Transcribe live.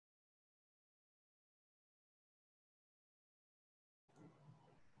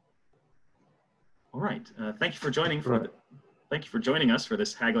All right. Thank you for joining Right. thank you for joining us for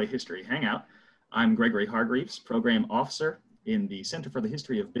this Hagley History Hangout. I'm Gregory Hargreaves, Program Officer in the Center for the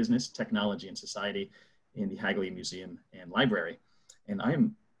History of Business, Technology, and Society in the Hagley Museum and Library. And I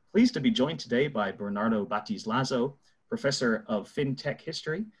am pleased to be joined today by Bernardo Batiz-Lazo, Professor of FinTech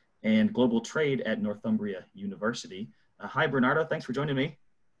History and Global Trade at Northumbria University. Hi, Bernardo. Thanks for joining me.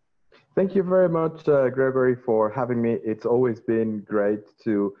 Thank you very much, Gregory, for having me. It's always been great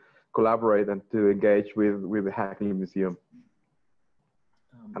to collaborate and to engage with the Hagley Museum.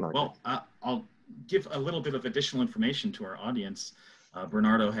 I'll give a little bit of additional information to our audience.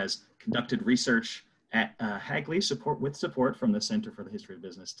 Bernardo has conducted research at Hagley with support from the Center for the History of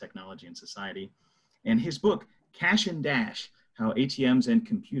Business, Technology, and Society. And his book, Cash and Dash, How ATMs and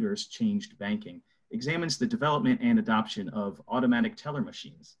Computers Changed Banking, examines the development and adoption of automatic teller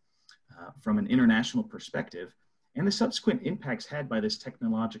machines from an international perspective, and the subsequent impacts had by this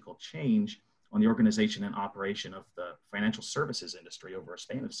technological change on the organization and operation of the financial services industry over a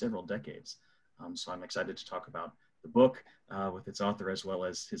span of several decades. So I'm excited to talk about the book with its author as well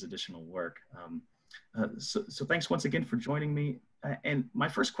as his additional work. So thanks once again for joining me. And my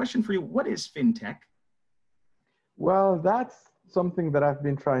first question for you, what is FinTech? Well, that's something that I've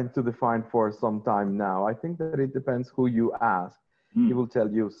been trying to define for some time now. I think that it depends who you ask. He will tell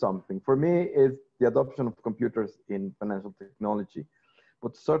you something. For me, it's the adoption of computers in financial technology,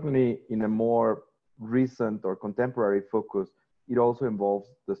 but certainly in a more recent or contemporary focus, it also involves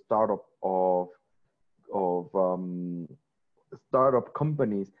the startup of startup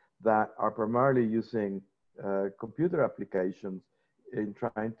companies that are primarily using computer applications in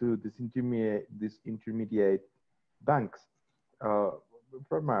trying to disintermediate banks,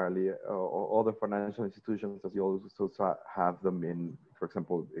 primarily, or other financial institutions, as you also have them in, for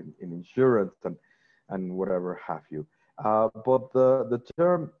example, in insurance and whatever have you. But the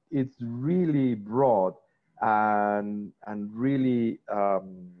term is really broad and really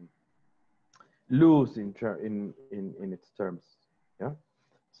loose in its terms. Yeah.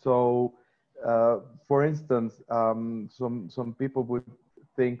 So, for instance, some people would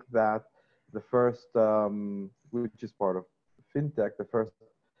think that the first, which is part of FinTech, the first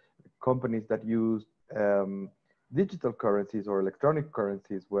companies that used digital currencies or electronic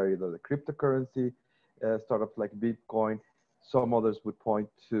currencies were either the cryptocurrency startups like Bitcoin. Some others would point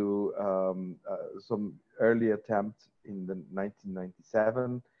to some early attempts in the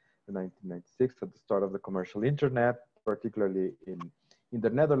 1997, the 1996 at the start of the commercial internet, particularly in the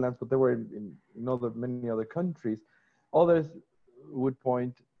Netherlands, but there were in many other countries. Others would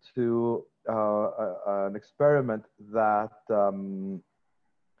point to an experiment that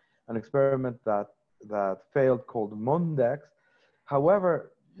failed called Mondex.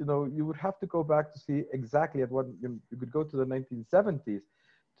 However, you would have to go back to see exactly at what you could go to the 1970s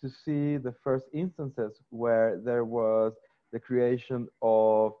to see the first instances where there was the creation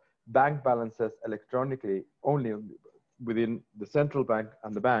of bank balances electronically only within the central bank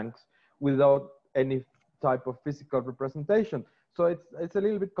and the banks without any type of physical representation. So it's a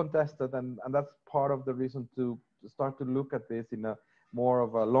little bit contested, and that's part of the reason to start to look at this in a more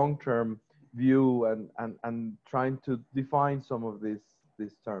of a long-term view and trying to define some of these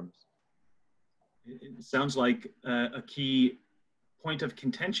terms. It sounds like a key point of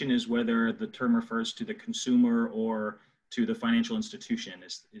contention is whether the term refers to the consumer or to the financial institution.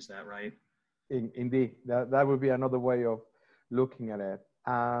 Is that right? Indeed, that would be another way of looking at it.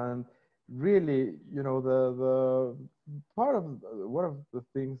 And really, the part of one of the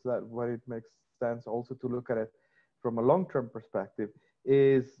things that where it makes sense also to look at it from a long-term perspective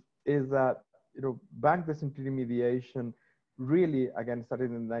is that bank disintermediation really again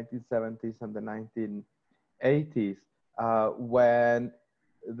started in the 1970s and the 1980s when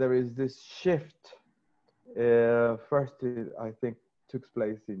there is this shift. First, I think took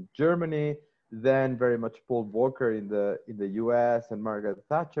place in Germany, then very much Paul Volcker in the US and Margaret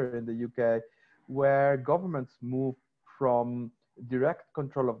Thatcher in the UK, where governments moved from direct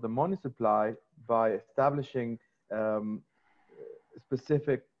control of the money supply by establishing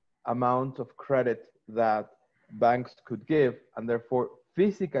specific amounts of credit that banks could give, and therefore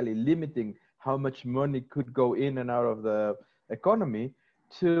physically limiting how much money could go in and out of the economy,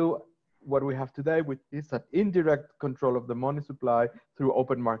 to what we have today, which is an indirect control of the money supply through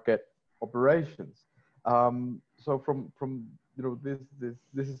open market operations. So from this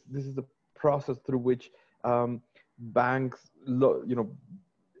is the process through which banks,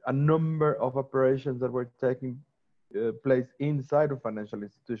 a number of operations that were taking place inside of financial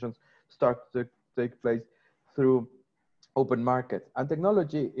institutions start to take place through open markets. And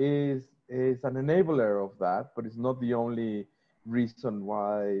technology is an enabler of that, but it's not the only reason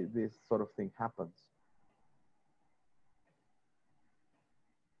why this sort of thing happens.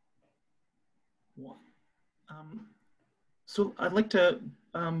 Well, so I'd like to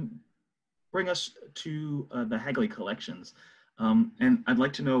bring us to the Hagley collections. And I'd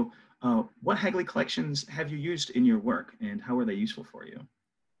like to know what Hagley collections have you used in your work and how are they useful for you?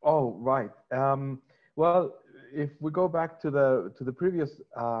 Oh, right. Well, if we go back to the previous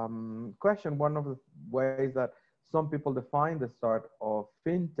question, one of the ways that some people define the start of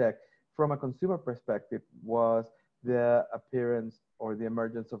fintech from a consumer perspective was the appearance or the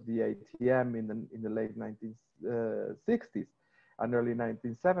emergence of the ATM in the late 1960s and early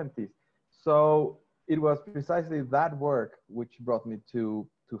 1970s. So it was precisely that work which brought me to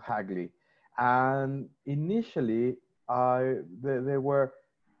Hagley. And initially, there were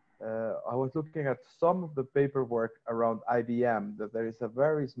I was looking at some of the paperwork around IBM, that there is a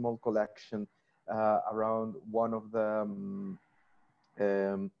very small collection around one of the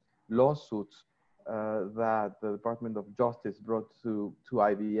lawsuits that the Department of Justice brought to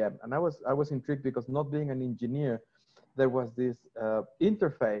IBM. And I was intrigued because, not being an engineer, there was this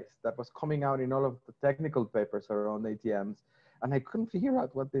interface that was coming out in all of the technical papers around ATMs. And I couldn't figure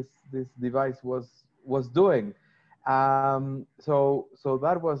out what this device was doing. So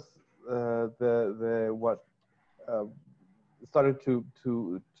that was what started to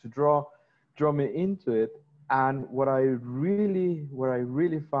draw me into it. And what I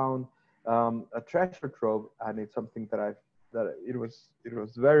really found a treasure trove, and it's something that it was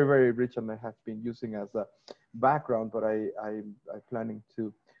very rich, and I have been using as a background, but I'm planning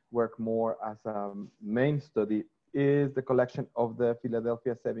to work more as a main study, is the collection of the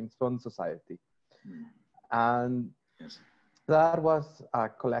Philadelphia Savings Fund Society. And yes, that was a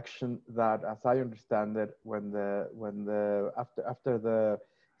collection that, as I understand it, after the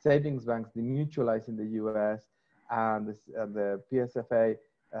savings banks demutualized in the US and the PSFA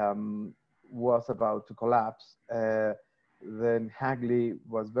was about to collapse, then Hagley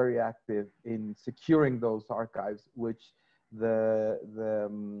was very active in securing those archives, which the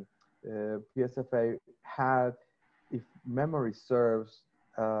PSFA had, if memory serves,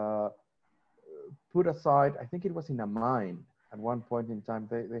 put aside. I think it was in a mine at one point in time.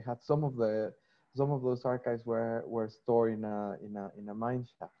 They had some of those archives were stored in a mine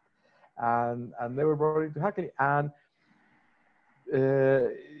shaft, and they were brought into Hagley. And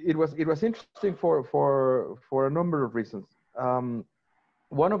it was interesting for a number of reasons.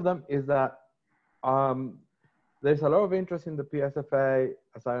 One of them is that there's a lot of interest in the PSFA,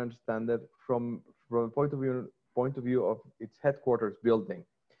 as I understand it, from a point of view of its headquarters building.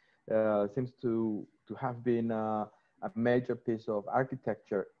 Seems to have been a major piece of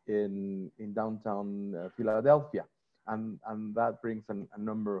architecture in downtown Philadelphia, and that brings a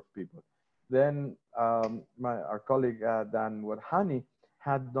number of people. Then our colleague Dan Wadhani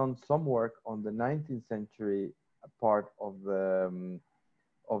had done some work on the 19th century part of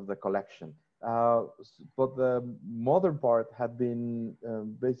the collection, but the modern part had been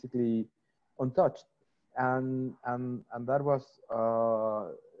basically untouched, and that was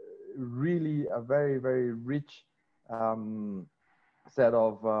really a very rich set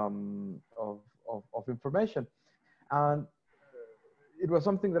of information, and it was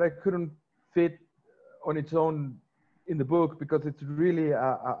something that I couldn't fit on its own in the book, because it's really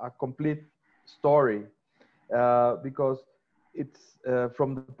a complete story, because it's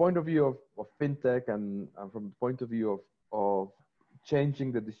from the point of view of fintech, and from the point of view of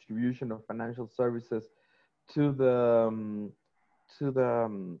changing the distribution of financial services to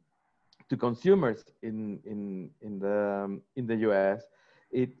consumers in the US.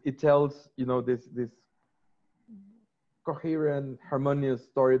 It tells, you know, this coherent, harmonious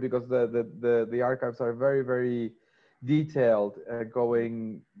story, because the archives are very detailed,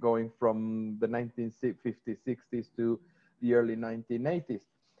 going from the 1950s, 60s to the early 1980s.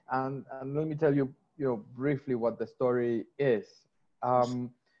 And let me tell you, briefly what the story is.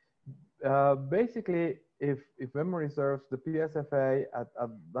 Basically, if memory serves, the PSFA at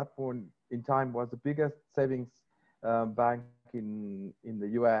that point in time was the biggest savings bank in the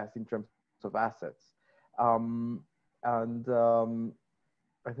US in terms of assets.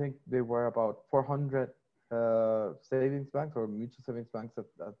 I think there were about 400 savings banks or mutual savings banks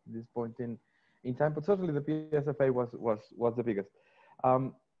at this point in time, but certainly the PSFA was the biggest.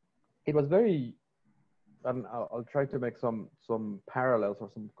 It was very, and I'll try to make some parallels or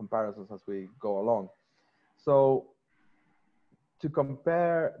some comparisons as we go along. So to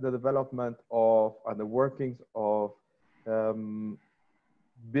compare the development of and the workings of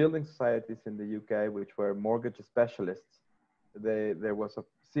building societies in the UK, which were mortgage specialists, there was a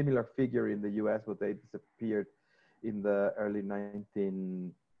similar figure in the US, but they disappeared in the early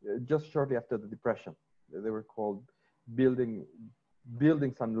 19, just shortly after the Depression. They were called buildings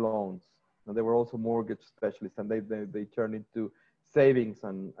and loans. And they were also mortgage specialists, and they turned into savings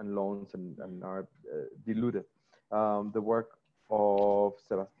and loans and are diluted. The work of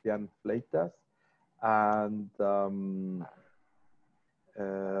Sebastián Fleitas and the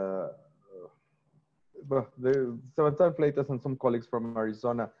Sebastián Fleitas and some colleagues from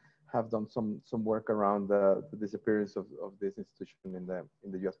Arizona have done some work around the disappearance of this institution in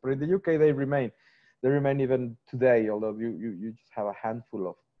the US. But in the UK, they remain even today, although you just have a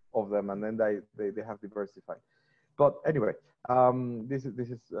handful of them, and then they have diversified. But anyway, this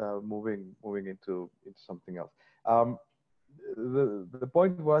is moving into something else. The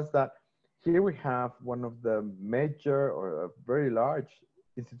point was that here we have one of the major or a very large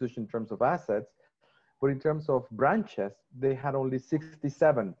institution in terms of assets, but in terms of branches, they had only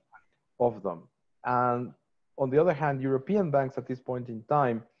 67 of them. And on the other hand, European banks at this point in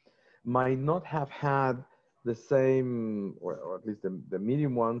time might not have had the same, or at least the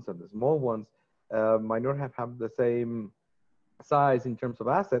medium ones and the small ones, might not have had the same size in terms of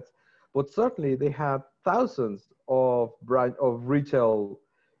assets, but certainly they had thousands of retail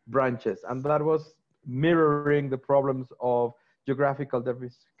branches, and that was mirroring the problems of geographical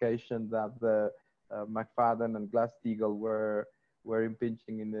diversification that the McFadden and Glass-Steagall were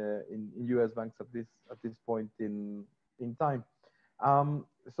impinging in U.S. banks at this point in time.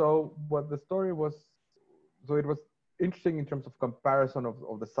 So what the story was, so it was interesting in terms of comparison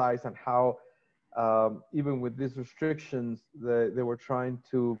of the size and how even with these restrictions, they were trying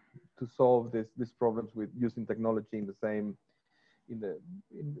to solve these problems with using technology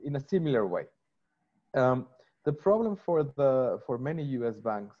in a similar way. The problem for many U.S.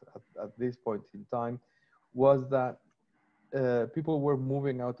 banks at this point in time was that people were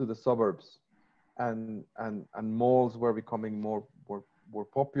moving out to the suburbs, and malls were becoming more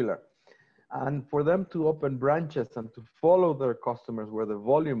popular. And for them to open branches and to follow their customers where the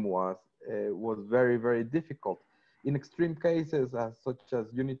volume was very, very difficult. In extreme cases, such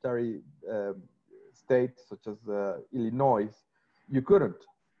as unitary states, such as Illinois, you couldn't.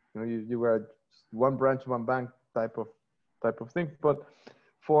 You were just one branch, one bank type of thing. But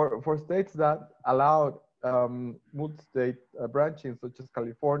for states that allowed multi-state branching, such as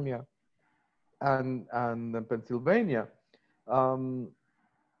California and Pennsylvania,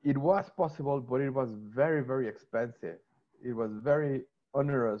 it was possible, but it was very, very expensive. It was very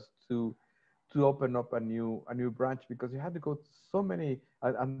onerous to open up a new branch, because you had to go to so many,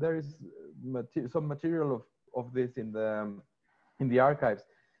 and there is some material of this in the archives.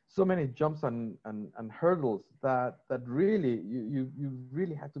 So many jumps and hurdles that really you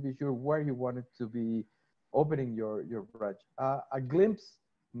really had to be sure where you wanted to be opening your branch. A glimpse,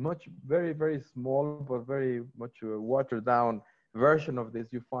 very, very small, but very much watered down version of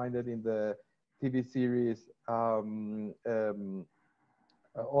this, you find it in the TV series All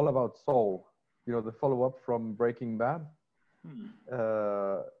About Soul, the follow-up from Breaking Bad,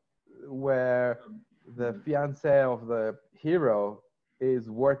 where the fiance of the hero is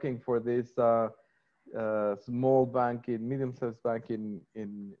working for this small bank, medium-sized bank in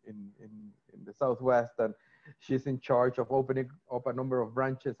the Southwest, and she's in charge of opening up a number of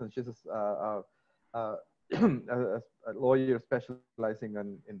branches, and she's a lawyer specializing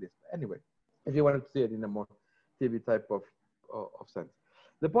in this. Anyway, if you wanted to see it in a more TV type of sense.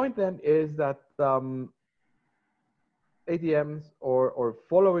 The point then is that ATMs or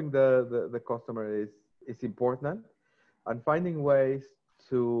following the customer is important, and finding ways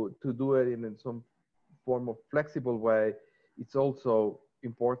to do it in some form of flexible way, it's also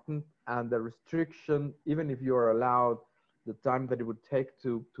important. And the restriction, even if you're allowed the time that it would take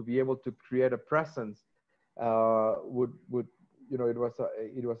to be able to create a presence, it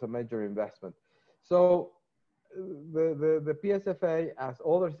was a major investment. So the PSFA, as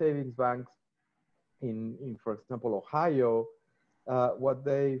other savings banks in for example, Ohio, what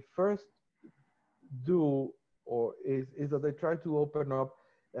they first do is that they try to open up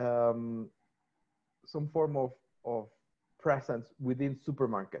some form of presence within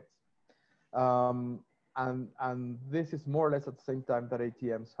supermarkets. And this is more or less at the same time that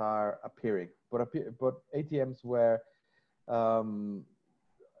ATMs are appearing, but ATMs where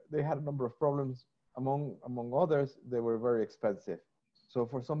they had a number of problems. Among others, they were very expensive. So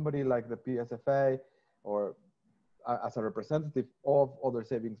for somebody like the PSFA, or as a representative of other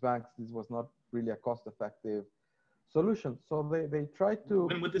savings banks, this was not really a cost-effective solution. So they tried to.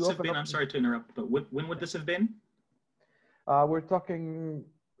 When would this have been? I'm sorry to interrupt, but when would this have been? We're talking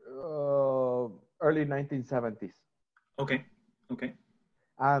early 1970s. Okay. Okay.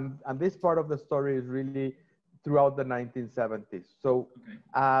 And this part of the story is really throughout the 1970s. So Okay.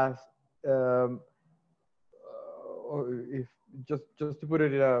 as or if just to put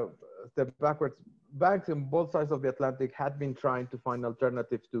it in a step backwards, banks on both sides of the Atlantic had been trying to find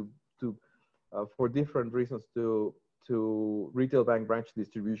alternatives to for different reasons to retail bank branch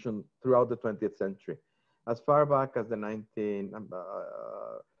distribution throughout the 20th century, as far back as the 19.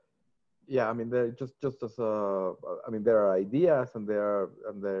 Yeah, I mean, just as I mean, there are ideas and there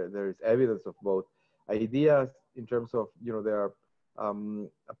is evidence of both ideas in terms of, you know, there are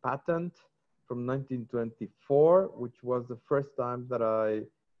a patent from 1924, which was the first time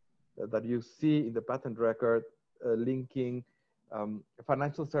that you see in the patent record linking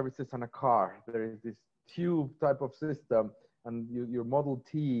financial services and a car. There is this tube type of system, and your Model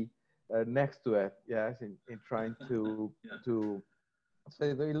T next to it, yes, in trying to Yeah. to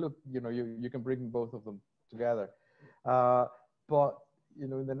say, they look, you know, you can bring both of them together. But, you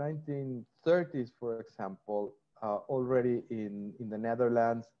know, in the 1930s, for example, already in the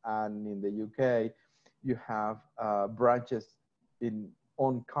Netherlands and in the UK, you have branches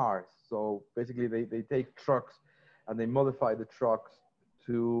on cars. So basically they take trucks and they modify the trucks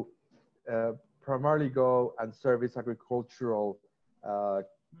to primarily go and service agricultural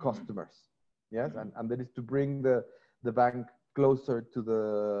customers. Yes, and that is to bring the bank closer to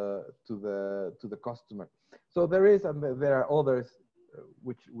the customer. So there is, and there are others,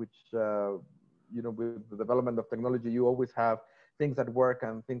 which you know, with the development of technology, you always have things that work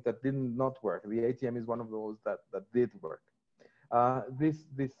and things that did not work. The ATM is one of those that did work. These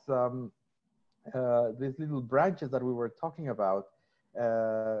little branches that we were talking about,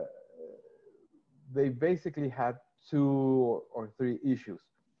 they basically had 2 or 3 issues.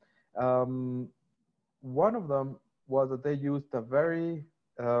 One of them was that they used a very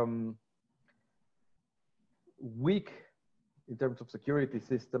weak, in terms of security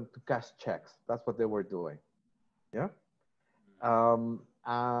system, to cash checks. That's what they were doing. Yeah. And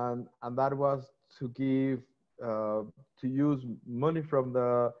that was to give, to use money from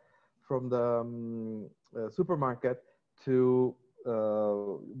the supermarket to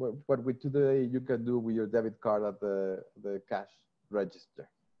what we today you can do with your debit card at the cash register.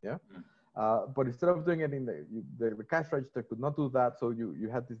 Yeah. But instead of doing it in the cash register could not do that, so you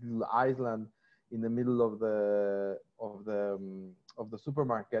had this little island in the middle of the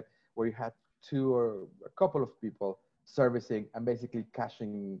supermarket where you had 2 or a couple of people servicing and basically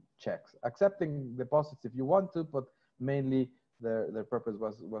cashing checks, accepting deposits if you want to, but mainly their purpose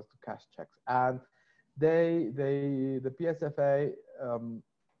was to cash checks. And the PSFA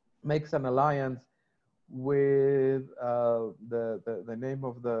makes an alliance with the name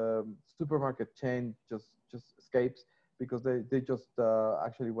of the supermarket chain just escapes, because they just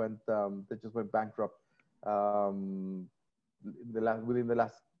actually went bankrupt within the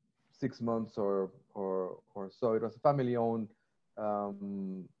last 6 months or so. It was a family-owned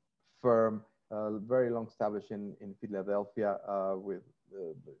firm, very long established in Philadelphia. With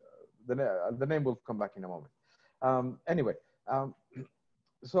the name will come back in a moment. Anyway,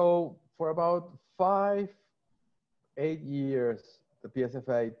 so for about 5-8 years, the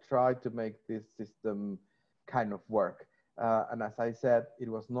PSFA tried to make this system kind of work. And as I said, it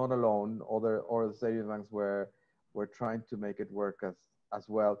was not alone. Other savings banks were trying to make it work as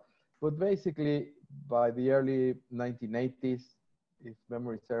well. But basically, by the early 1980s, if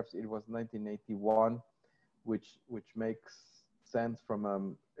memory serves, it was 1981, which makes sense from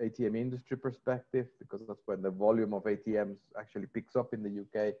an ATM industry perspective, because that's when the volume of ATMs actually picks up in the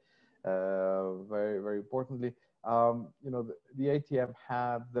UK. Very, very importantly, you know, the ATM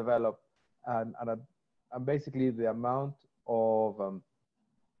had developed and basically the amount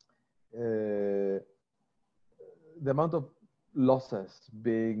of losses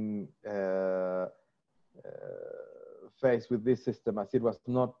being faced with this system, as it was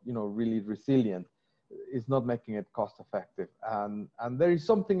not, you know, really resilient, is not making it cost effective. And there is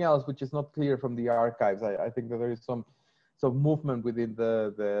something else which is not clear from the archives. I think that there is some movement within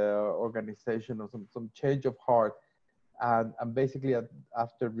the organization, or some change of heart. And basically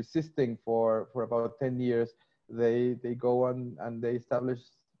after resisting for about 10 years, they go on and they establish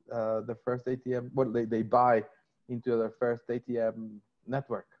the first ATM. Well, they buy into their first ATM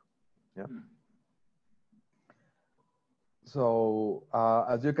network. Yeah. So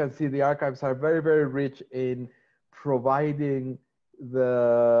as you can see, the archives are very, very rich in providing if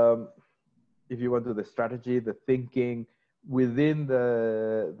you want to, the strategy, the thinking within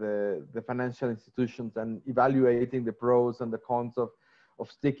the financial institutions, and evaluating the pros and the cons of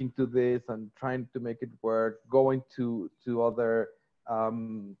sticking to this and trying to make it work, going to other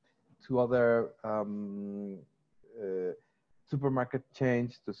supermarket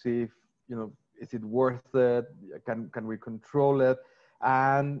chains to see if, you know, is it worth it? Can we control it?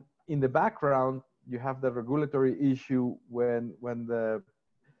 And in the background, you have the regulatory issue when the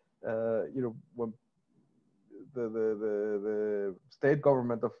when the state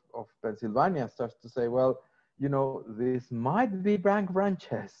government of Pennsylvania starts to say, well, this might be bank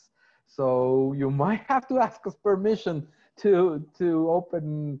branches, so you might have to ask us permission to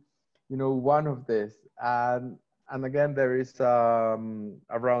open, one of this. And again, there is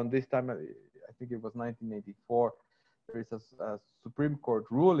around this time, I think it was 1984, there is a Supreme Court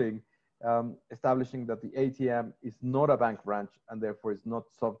ruling establishing that the ATM is not a bank branch and therefore is not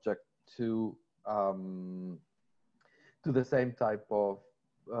subject to the same type of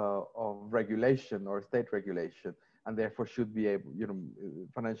regulation or state regulation, and therefore should be able,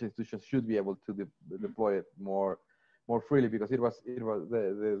 financial institutions should be able to deploy it more freely, because it was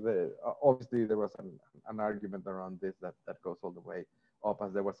obviously there was an argument around this that goes all the way up,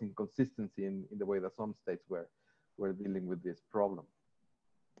 as there was inconsistency in the way that some states were dealing with this problem.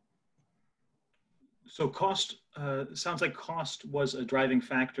 So cost, sounds like cost was a driving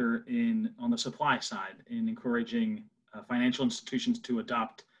factor on the supply side in encouraging financial institutions to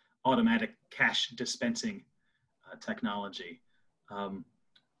adopt automatic cash dispensing technology.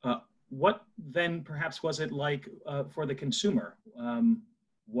 What then perhaps was it like for the consumer?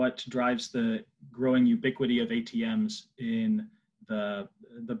 What drives the growing ubiquity of ATMs in the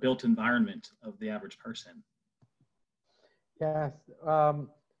built environment of the average person? Yes.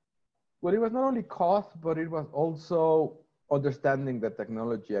 Well, it was not only cost, but it was also understanding the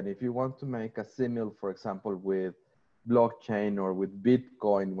technology. And if you want to make a simile, for example, with blockchain or with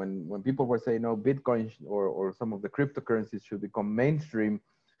Bitcoin, when people were saying, no, Bitcoin or some of the cryptocurrencies should become mainstream,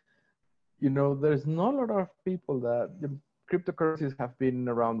 there's not a lot of people that cryptocurrencies have been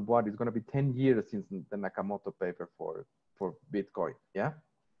around. What is going to be 10 years since the Nakamoto paper for Bitcoin. Yeah.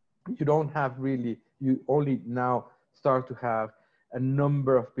 You don't have really, you only now start to have a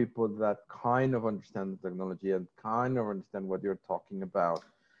number of people that kind of understand the technology and kind of understand what you're talking about.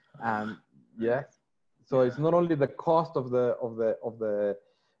 And yes, so it's not only the cost of the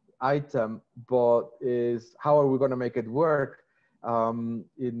item, but is how are we going to make it work? In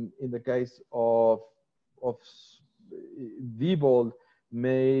the case of Diebold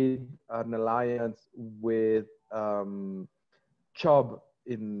made an alliance with Chubb,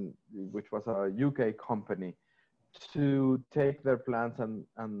 which was a UK company, to take their plans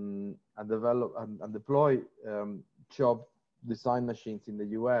and develop and deploy Chubb design machines in the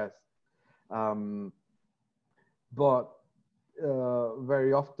US. But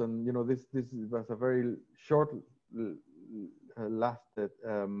very often, this was a very short lasted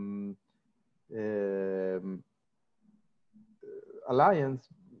alliance.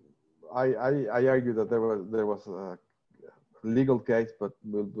 I argue that there was a legal case, but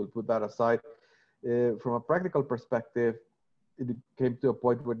we'll put that aside. From a practical perspective, it came to a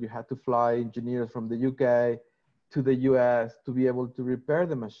point where you had to fly engineers from the UK to the US to be able to repair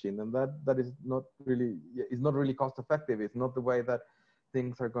the machine, and that is not really cost effective. It's not the way that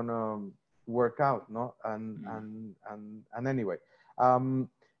things are gonna work out, no? And anyway,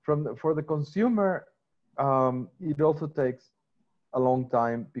 for the consumer, it also takes a long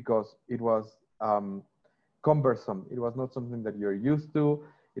time because it was cumbersome. It was not something that you're used to.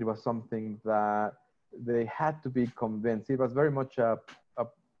 It was something that they had to be convinced. It was very much a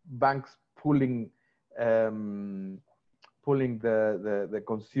banks pulling the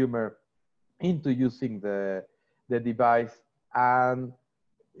consumer into using the device, and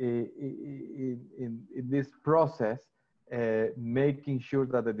in this process, making sure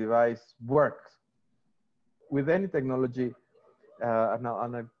that the device works. With any technology, and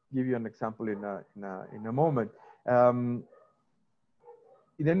I'll give you an example in a moment.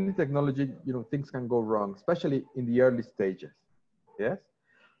 In any technology, things can go wrong, especially in the early stages. Yes,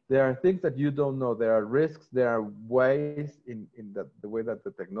 there are things that you don't know. There are risks. There are ways in the way that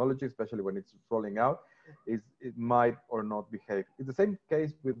the technology, especially when it's rolling out, it might or not behave. It's the same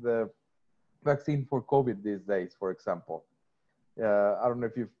case with the vaccine for COVID these days, for example. I don't know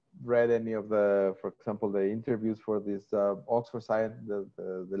if you've read any of for example, the interviews for this Oxford science,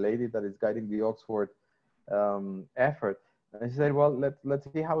 the lady that is guiding the Oxford effort. And she said, well, let's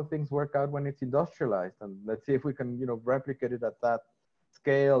see how things work out when it's industrialized, and let's see if we can, replicate it at that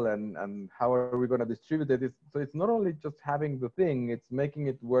scale, and how are we going to distribute it. So it's not only just having the thing; it's making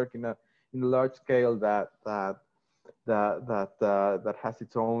it work in a large scale that has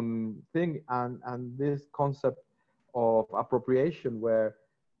its own thing, and this concept of appropriation, where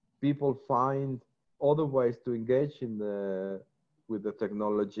people find other ways to engage with the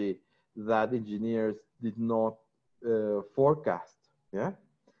technology that engineers did not forecast. Yeah.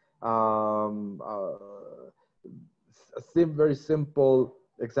 Very simple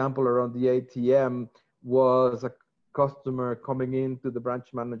example around the ATM was a customer coming into the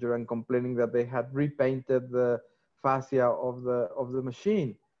branch manager and complaining that they had repainted the fascia of the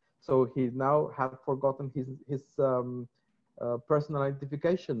machine. So he now had forgotten his personal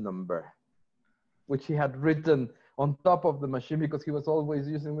identification number, which he had written on top of the machine because he was always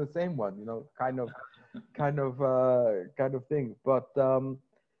using the same one, you know, kind of thing. But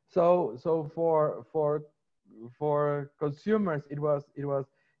so for consumers, it was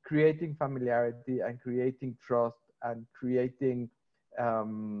creating familiarity and creating trust and creating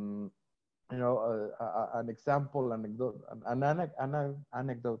you know, an example, an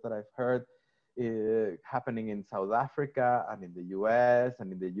anecdote that I've heard happening in South Africa and in the US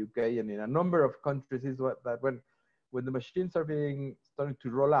and in the UK and in a number of countries is that when the machines are starting to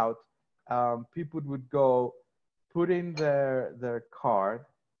roll out, people would go put in their card,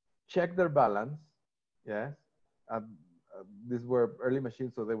 check their balance, yes. These were early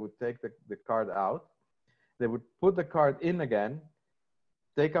machines, so they would take the card out. They would put the card in again,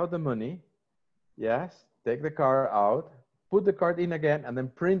 take out the money, yes, take the card out, put the card in again, and then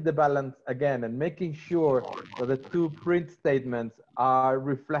print the balance again, and making sure that the two print statements are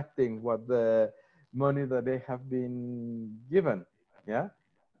reflecting what the money that they have been given, yeah.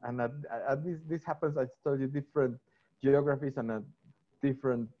 And this happens, I told you, different geographies and at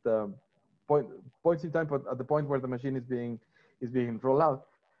different points in time, but at the point where the machine is being rolled out,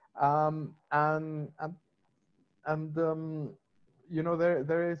 and you know,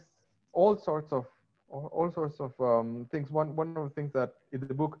 there is all sorts of things. One of the things that in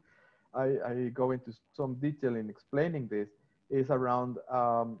the book I go into some detail in explaining this is around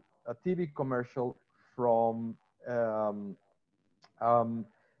a TV commercial from a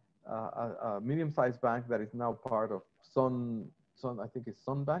medium-sized bank that is now part of Sun, I think it's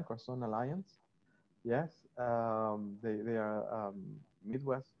Sun Bank or Sun Alliance. Yes, they are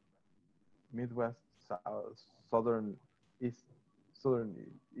Midwest, southern east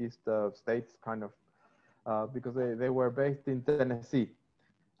states, kind of, because they were based in Tennessee,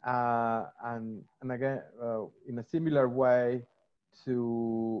 and again in a similar way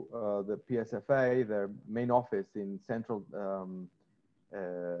to the PSFA, their main office in central.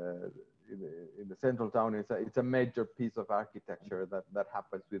 In the central town, it's a major piece of architecture that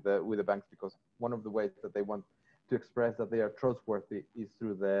happens with the banks, because one of the ways that they want to express that they are trustworthy is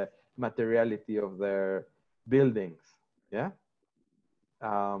through the materiality of their buildings. Yeah.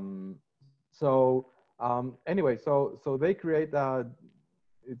 Anyway, so they create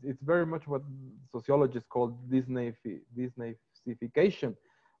it's very much what sociologists call Disneyfication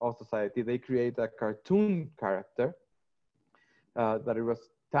of society. They create a cartoon character. That it was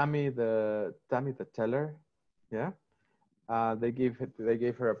Tammy the teller, yeah. They gave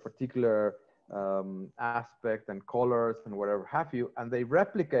her a particular aspect and colors and whatever have you, and they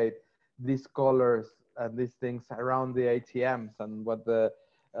replicate these colors and these things around the ATMs. And what the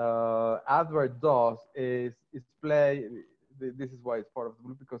advert does is play. This is why it's part of the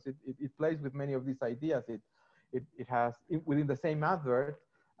group, because it plays with many of these ideas. It has within the same advert.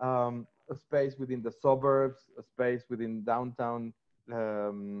 A space within the suburbs, a space within downtown,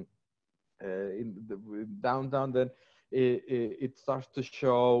 in the downtown, then it starts to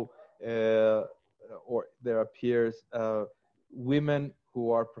show, or there appears women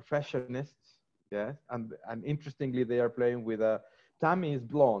who are professionists, yes, and interestingly, they are playing with Tammy is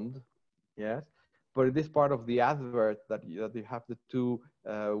blonde, yes, but in this part of the advert that you have the two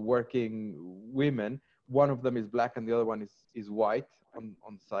working women, one of them is black and the other one is white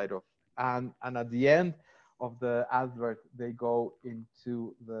on side of. And at the end of the advert, they go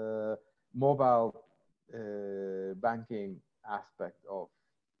into the mobile banking aspect of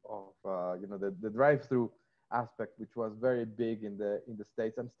you know, the drive-through aspect, which was very big in the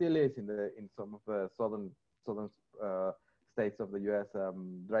States and still is in some of the southern states of the U.S.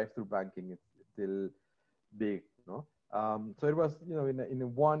 Drive-through banking is still big, no? So it was, you know,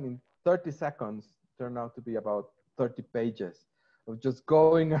 in 30 seconds turned out to be about 30 pages of just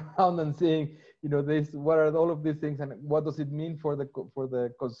going around and seeing, you know, what are all of these things and what does it mean for the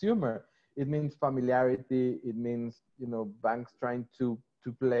consumer? It means familiarity. It means, you know, banks trying to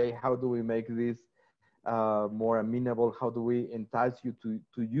play. How do we make this more amenable? How do we entice you to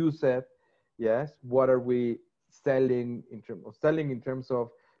use it? Yes. What are we selling in terms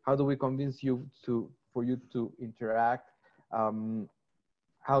of how do we convince you for you to interact?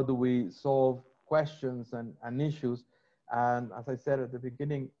 How do we solve questions and issues? And as I said at the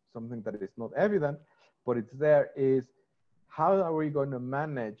beginning, something that is not evident, but it's there, is how are we going to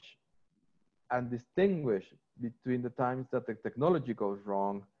manage and distinguish between the times that the technology goes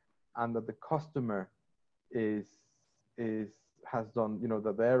wrong and that the customer is is has done, you know,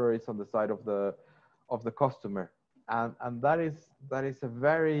 that the error is on the side of the customer, and that is a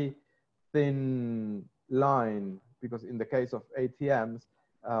very thin line, because in the case of ATMs,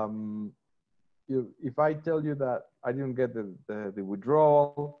 if I tell you that I didn't get the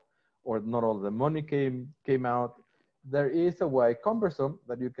withdrawal, or not all the money came out, there is a way, cumbersome,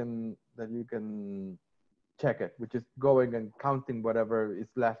 that you can check it, which is going and counting whatever is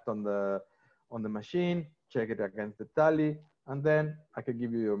left on the machine, check it against the tally, and then I can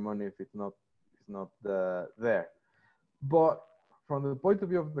give you your money if it's not there. But from the point of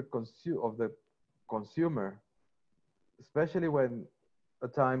view of the consumer, especially when a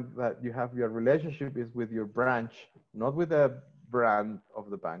time that you have your relationship is with your branch, not with the brand of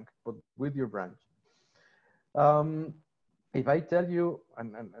the bank, but with your branch. If I tell you,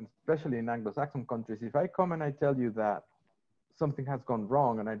 and especially in Anglo-Saxon countries, if I come and I tell you that something has gone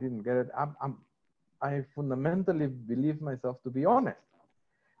wrong and I didn't get it, I fundamentally believe myself to be honest.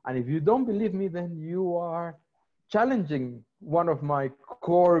 And if you don't believe me, then you are challenging one of my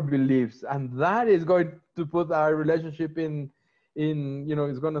core beliefs, and that is going to put our relationship in, you know,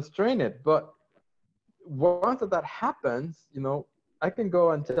 it's going to strain it. But once that happens, you know, I can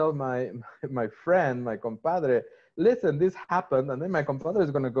go and tell my friend, my compadre, listen, this happened, and then my compadre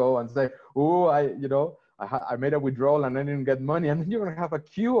is going to go and say, oh, I made a withdrawal and I didn't get money, and then you're going to have a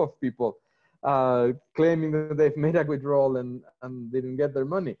queue of people claiming that they've made a withdrawal and didn't get their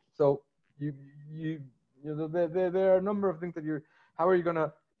money. So you know, there are a number of things that how are you going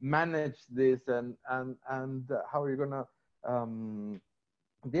to manage this, and how are you going to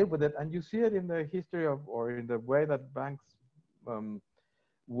deal with it? And you see it in the history of, or in the way that banks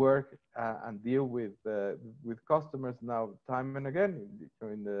work and deal with customers now, time and again,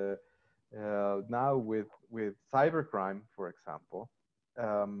 in the now with cybercrime, for example.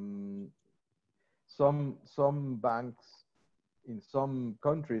 Some banks in some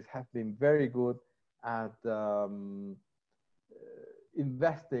countries have been very good at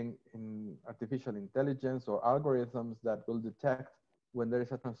investing in artificial intelligence or algorithms that will detect when there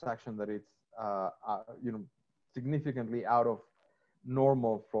is a transaction that it's you know, significantly out of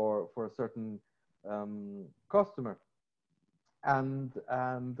normal for a certain customer, and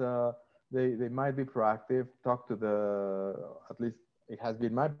they might be proactive, talk to at least it has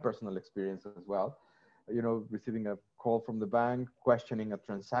been my personal experience as well, you know, receiving a call from the bank, questioning a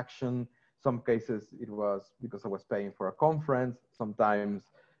transaction. Some cases it was because I was paying for a conference.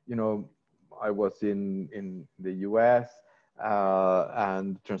 Sometimes, you know, I was in the US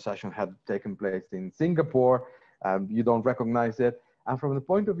and the transaction had taken place in Singapore. You don't recognize it. And from the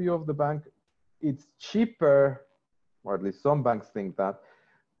point of view of the bank, it's cheaper, or at least some banks think that,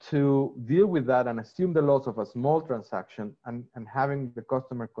 to deal with that and assume the loss of a small transaction, and having the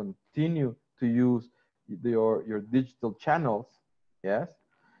customer continue to use your digital channels, yes,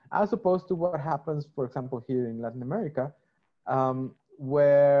 as opposed to what happens, for example, here in Latin America,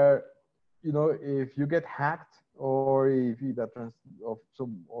 where, you know, if you get hacked, or if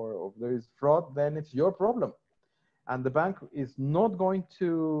there is fraud, then it's your problem, and the bank is not going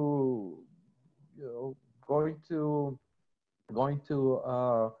to, you know, going to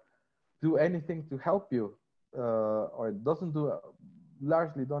do anything to help you, or it doesn't do,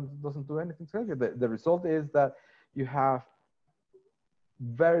 largely doesn't do anything to help you. The result is that you have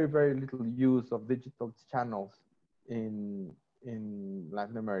very, very little use of digital channels in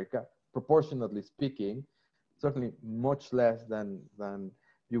Latin America, proportionately speaking, certainly much less than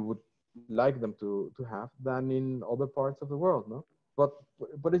you would like them to have than in other parts of the world, no?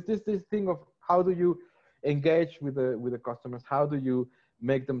 But it's this thing of how do you engage with the customers? How do you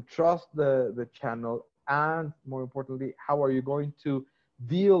make them trust the channel? And more importantly, how are you going to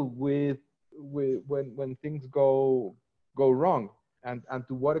deal with when things go wrong? And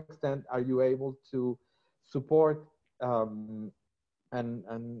to what extent are you able to support and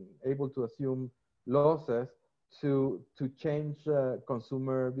able to assume losses to change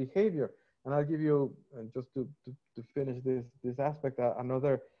consumer behavior? And I'll give you, just to finish this aspect,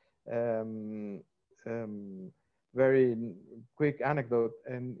 another very quick anecdote.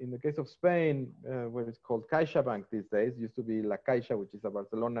 And in the case of Spain, where it's called CaixaBank these days, used to be La Caixa, which is a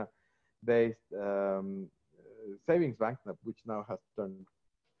Barcelona-based savings bank, which now has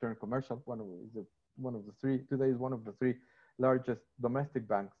turned commercial. One of the three today is one of the three largest domestic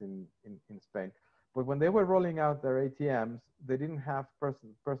banks in Spain. But when they were rolling out their ATMs, they didn't have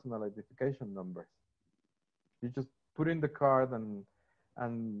personal identification numbers. You just put in the card and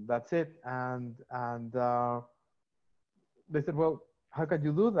that's it. And they said, well, how can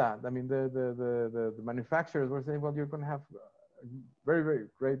you do that? I mean, the manufacturers were saying, well, you're going to have very, very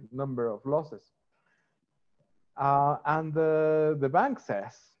great number of losses. And the bank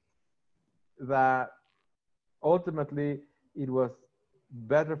says that ultimately it was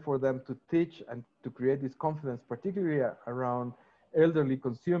better for them to teach and to create this confidence, particularly around elderly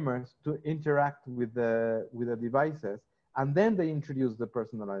consumers, to interact with the devices, and then they introduce the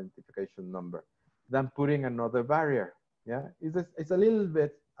personal identification number, than putting another barrier. Yeah, it's a little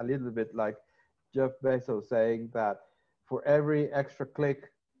bit like Jeff Bezos saying that for every extra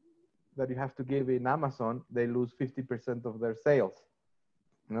click that you have to give in Amazon, they lose 50% of their sales.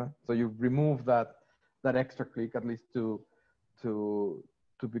 You know? So you remove that extra click, at least to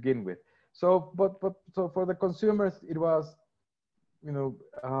begin with. So, so for the consumers, it was, you know,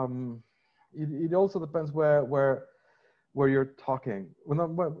 it also depends where you're talking.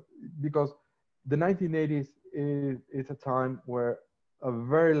 Well, because the 1980s is a time where a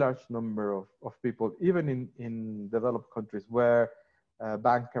very large number of people, even in developed countries, were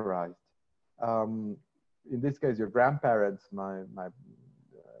bankerized. In this case, your grandparents might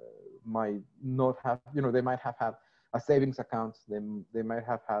not have, you know, they might have had a savings account. They might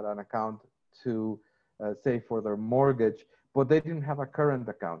have had an account to save for their mortgage, but they didn't have a current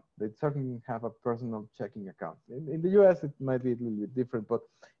account. They certainly have a personal checking account. In the US, it might be a little bit different, but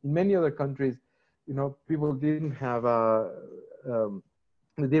in many other countries, you know, people didn't have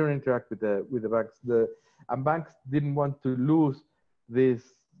they didn't interact with the banks. And banks didn't want to lose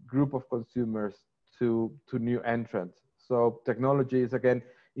this group of consumers to new entrants. So technology is again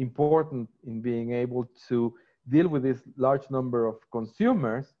important in being able to deal with this large number of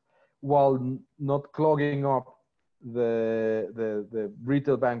consumers while not clogging up the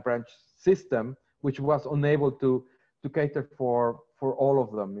retail bank branch system, which was unable to cater for all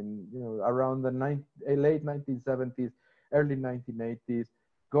of them. In, you know, around the late 1970s, early 1980s,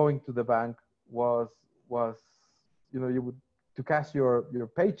 going to the bank was you know, you would, to cash your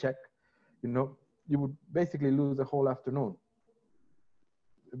paycheck, you know, you would basically lose a whole afternoon,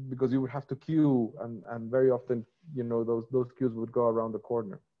 because you would have to queue, and very often, you know, those queues would go around the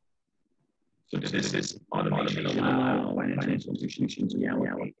corner. So this is automation allow financial institutions to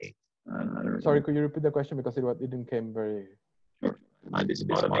reallocate. Sorry, could you repeat the question, because it didn't came very. Sure. This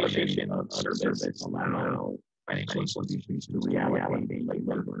automation of service allow financial institutions to reallocate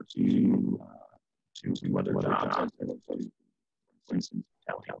labor to other jobs, for instance,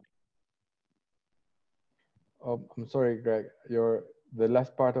 telehealth. Oh, I'm sorry, Greg. The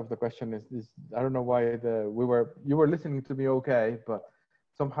last part of the question is I don't know why you were listening to me okay, but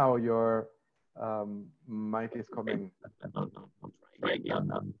somehow your mic is coming.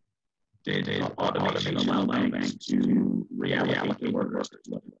 Did automation allow banks to reallocate workers?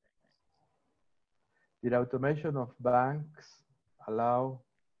 Did automation of banks allow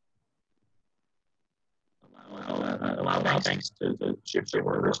banks to shift their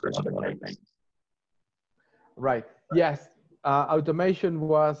workers to other banks? Right. Yes. Automation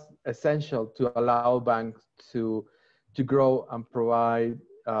was essential to allow banks to grow and provide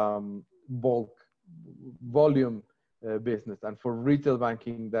bulk volume business, and for retail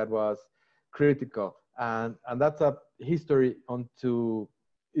banking that was critical, and that's a history unto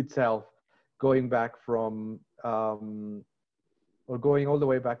itself, going back from or going all the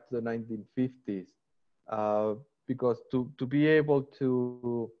way back to the 1950s, because to be able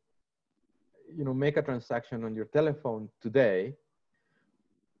to, you know, make a transaction on your telephone today,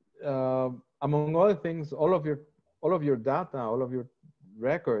 among other things, all of your data, all of your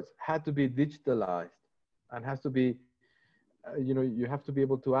records had to be digitalized, and has to be, you know, you have to be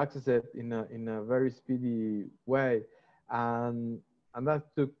able to access it in a very speedy way, and that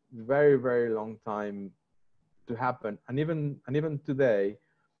took very, very long time to happen. And even today,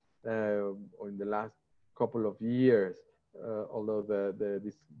 or in the last couple of years, although the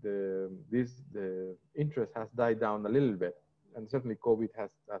interest has died down a little bit, and certainly COVID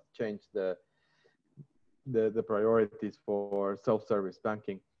has changed the priorities for self-service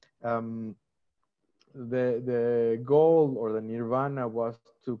banking. The goal, or the nirvana, was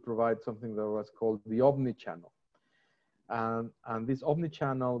to provide something that was called the omni-channel. And this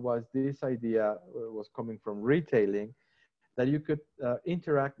omni-channel was this idea, was coming from retailing, that you could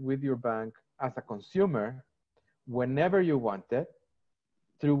interact with your bank as a consumer whenever you wanted,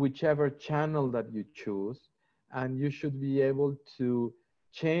 through whichever channel that you choose, and you should be able to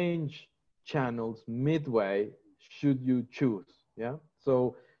change channels midway should you choose. Yeah,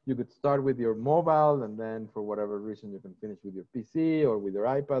 so you could start with your mobile, and then for whatever reason you can finish with your PC or with your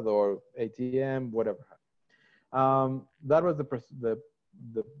iPad or ATM, whatever. That was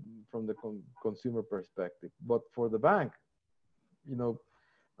from the consumer perspective. But for the bank, you know,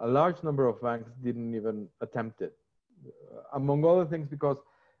 a large number of banks didn't even attempt it. among other things, because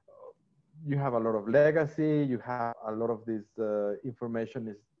you have a lot of legacy, you have a lot of this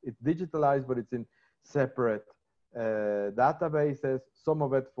information it's digitalized, but it's in separate databases, some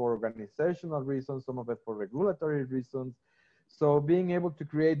of it for organizational reasons, some of it for regulatory reasons. So being able to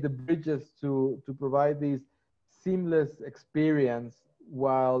create the bridges to provide this seamless experience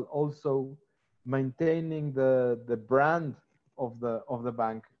while also maintaining the brand of the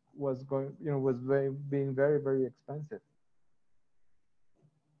bank was going, was being very, very expensive.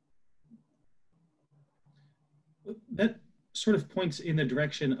 That sort of points in the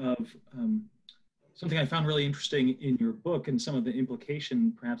direction of something I found really interesting in your book and some of the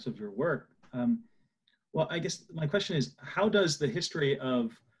implication perhaps of your work. Well, I guess my question is, how does the history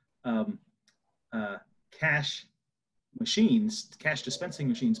of cash machines, cash dispensing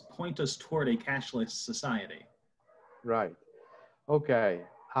machines, point us toward a cashless society? Right. Okay.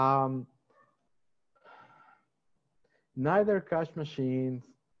 Neither cash machines,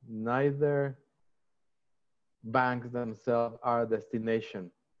 neither banks themselves are a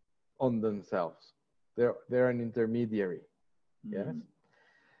destination on themselves. They're an intermediary. Mm-hmm. Yes.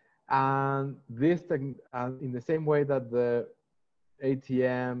 And this, in the same way that the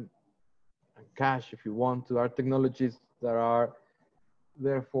ATM and cash, if you want to, are technologies that are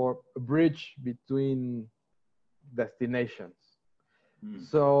therefore a bridge between destinations. Mm.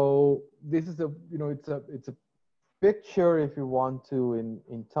 So this is it's a picture, if you want to,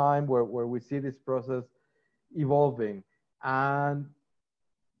 in time where we see this process evolving and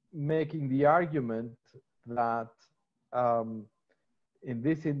making the argument that in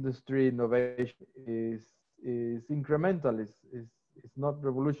this industry, innovation is incremental, is not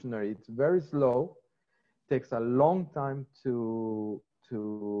revolutionary. It's very slow, takes a long time to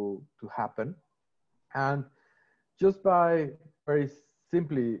happen, and just by very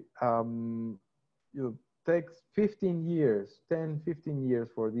simply, takes 15 years, 10, 15 years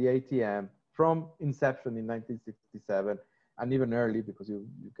for the ATM from inception in 1967, and even early, because you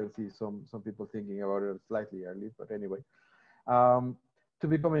can see some people thinking about it slightly early, but anyway, to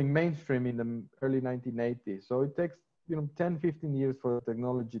becoming mainstream in the early 1980s. So it takes 10, 15 years for the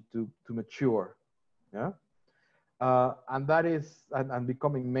technology to mature, yeah, and that is and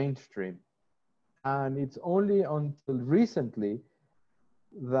becoming mainstream. And it's only until recently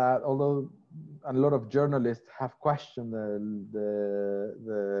that, although a lot of journalists have questioned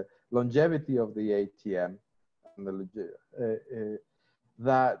the longevity of the ATM, and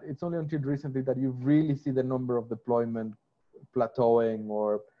that it's only until recently that you really see the number of deployment plateauing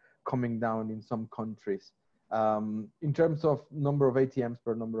or coming down in some countries in terms of number of ATMs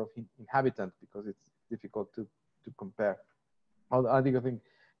per number of inhabitants, because it's difficult to compare. I think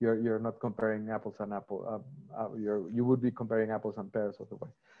you're not comparing apples and apples. You would be comparing apples and pears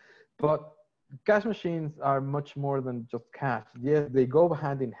otherwise. But cash machines are much more than just cash. Yes, they go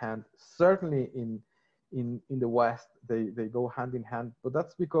hand in hand. Certainly in the West, they go hand in hand. But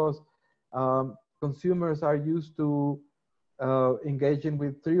that's because consumers are used to engaging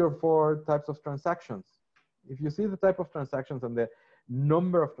with 3 or 4 types of transactions. If you see the type of transactions and the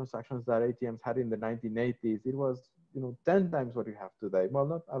number of transactions that ATMs had in the 1980s, it was 10 times what you have today. Well,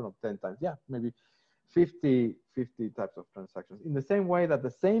 not, I don't know, 10 times. Yeah, maybe 50 types of transactions. In the same way that the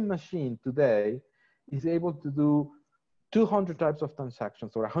same machine today is able to do 200 types of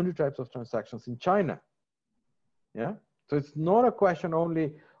transactions or 100 types of transactions in China. Yeah. So it's not a question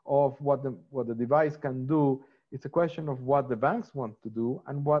only of what the device can do. It's a question of what the banks want to do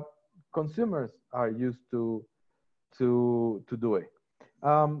and what consumers are used to doing.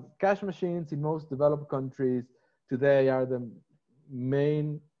 Cash machines in most developed countries today are the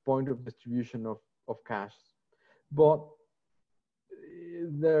main point of distribution of cash, but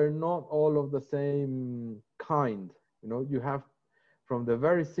they're not all of the same kind. You have from the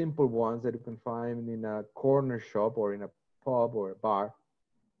very simple ones that you can find in a corner shop or in a pub or a bar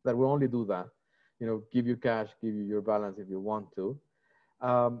that will only do that, give you cash, give you your balance if you want to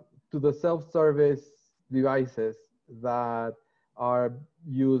the self-service devices that are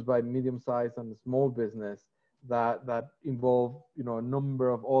used by medium-sized and small business that involve, a number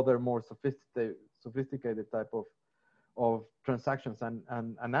of other more sophisticated type of transactions.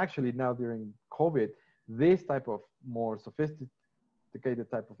 And actually now during COVID, this type of more sophisticated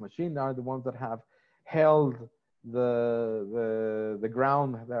type of machine are the ones that have held the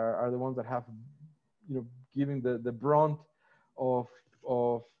ground. There are the ones that have, giving the brunt of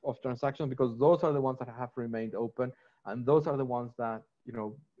transactions, because those are the ones that have remained open, and those are the ones that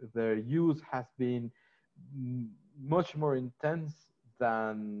their use has been much more intense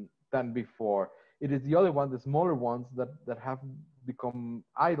than before. It is the other one, the smaller ones, that have become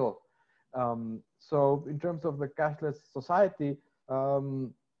idle, So in terms of the cashless society,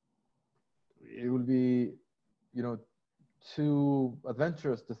 it will be, you know, too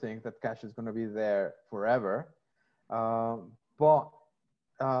adventurous to think that cash is going to be there forever. But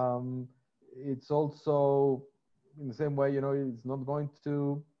it's also in the same way, you know, it's not going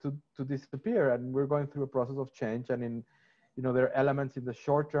to disappear, and we're going through a process of change. And in, you know, there are elements in the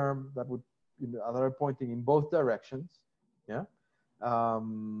short term that would, you know, that are pointing in both directions. Yeah.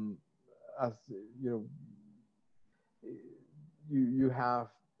 As you know, you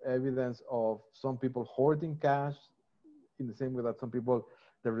have evidence of some people hoarding cash, in the same way that some people,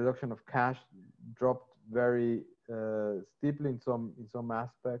 the reduction of cash dropped very steeply in some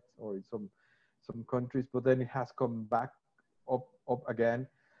aspects, or in some countries, but then it has come back up again,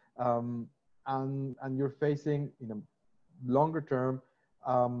 and you're facing in a longer term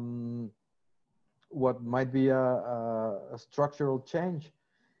what might be a structural change,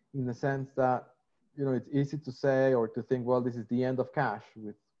 in the sense that, you know, it's easy to say or to think, well, this is the end of cash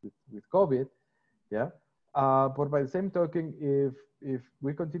with COVID, yeah. But by the same token, if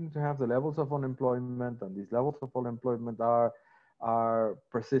we continue to have the levels of unemployment, and these levels of unemployment are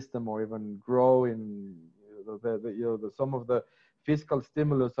persistent or even grow, in some of the fiscal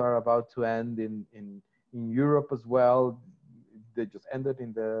stimulus are about to end in Europe as well. They just ended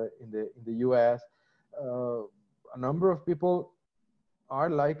in the US. A number of people are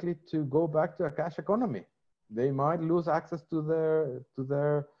likely to go back to a cash economy. They might lose access to their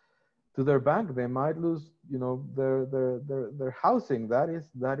bank. They might lose, you know, their housing. That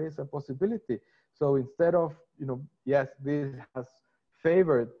is a possibility. So instead of, you know, yes, this has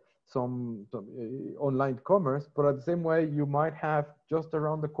favored some online commerce, but at the same way, you might have just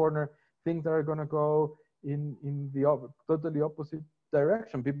around the corner things that are going to go in the totally opposite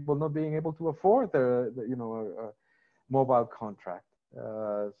direction. People not being able to afford the you know, a mobile contract.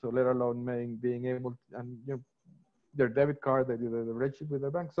 So let alone being able to, and, you know, their debit card, they do the relationship with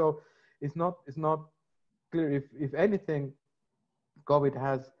their bank. So it's not clear. If anything, COVID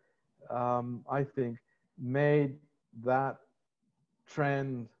has, I think, made that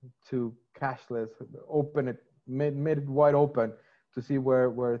trend to cashless made it wide open to see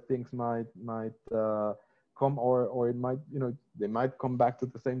where things might come, or it might, you know, they might come back to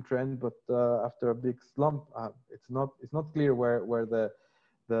the same trend, but after a big slump. It's not clear where the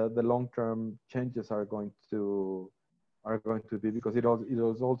long-term changes are going to be, because it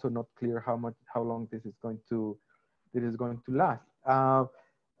was also not clear how long this is going to last.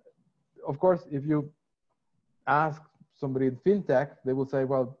 Of course, if you ask somebody in fintech, they will say,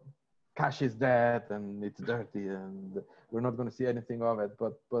 well, cash is dead and it's dirty and we're not going to see anything of it.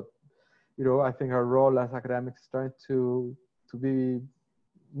 But you know, I think our role as academics is trying to be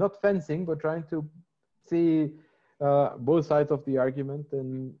not fencing, but trying to see both sides of the argument,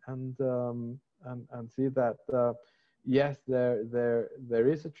 and see that yes, there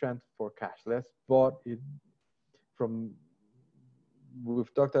is a trend for cashless, but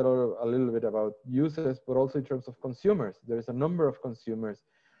we've talked a little bit about users, but also in terms of consumers. There is a number of consumers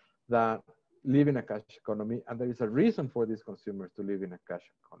that live in a cash economy, and there is a reason for these consumers to live in a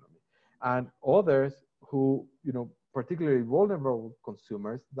cash economy. And others who, you know, particularly vulnerable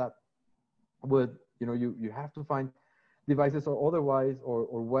consumers that would, you know, you have to find devices or otherwise,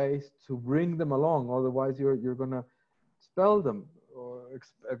 or ways to bring them along. Otherwise, you're going to expel them or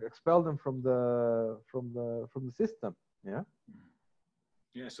expel them from the system. Yeah.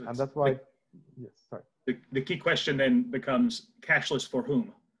 Yeah. So and that's why. Yes. Sorry. The key question then becomes cashless for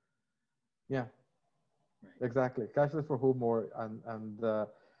whom? Yeah. Right. Exactly. Cashless for whom, and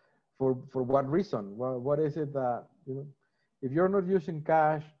for what reason? Well, what is it that, you know, if you're not using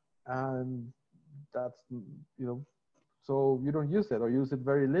cash, and that's, you know, so you don't use it, or use it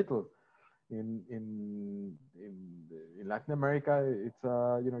very little. In Latin America, it's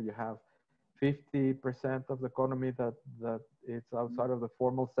you know, you have 50% of the economy that it's outside of the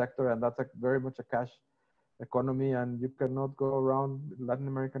formal sector, and that's very much a cash economy, and you cannot go around Latin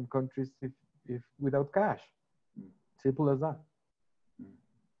American countries if without cash. Simple as that.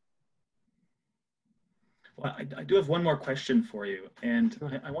 Well, I do have one more question for you, and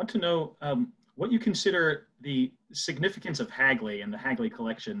sure. I want to know what you consider the significance of Hagley and the Hagley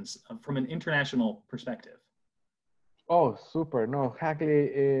collections from an international perspective. Oh, super. No, Hagley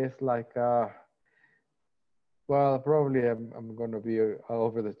is like, well, probably I'm going to be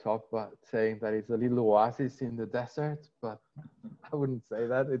over the top, but saying that it's a little oasis in the desert, but I wouldn't say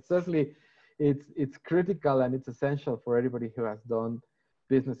that. It's certainly, it's critical, and it's essential for anybody who has done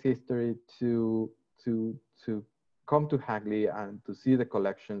business history to come to Hagley and to see the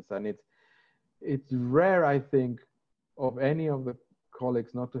collections. And it's rare, I think, of any of the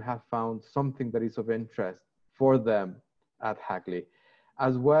colleagues not to have found something that is of interest for them at Hagley,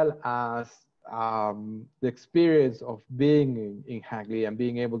 as well as the experience of being in Hagley and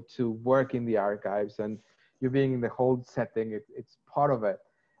being able to work in the archives and you being in the whole setting, it's part of it.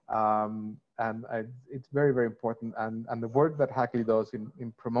 It's very, very important. And the work that Hagley does in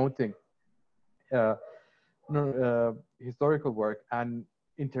promoting historical work and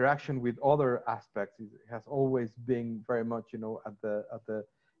interaction with other aspects has always been very much, you know, at the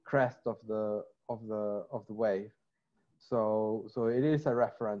crest of the wave. So it is a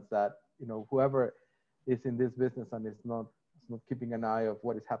reference that, you know, whoever is in this business and is not keeping an eye of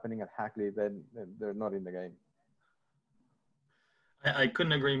what is happening at Hagley, then they're not in the game. I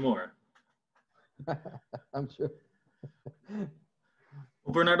couldn't agree more. I'm sure.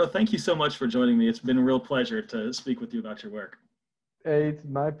 Well, Bernardo, thank you so much for joining me. It's been a real pleasure to speak with you about your work. It's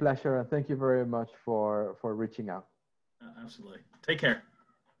my pleasure, and thank you very much for reaching out. Absolutely. Take care.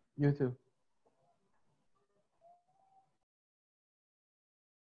 You too.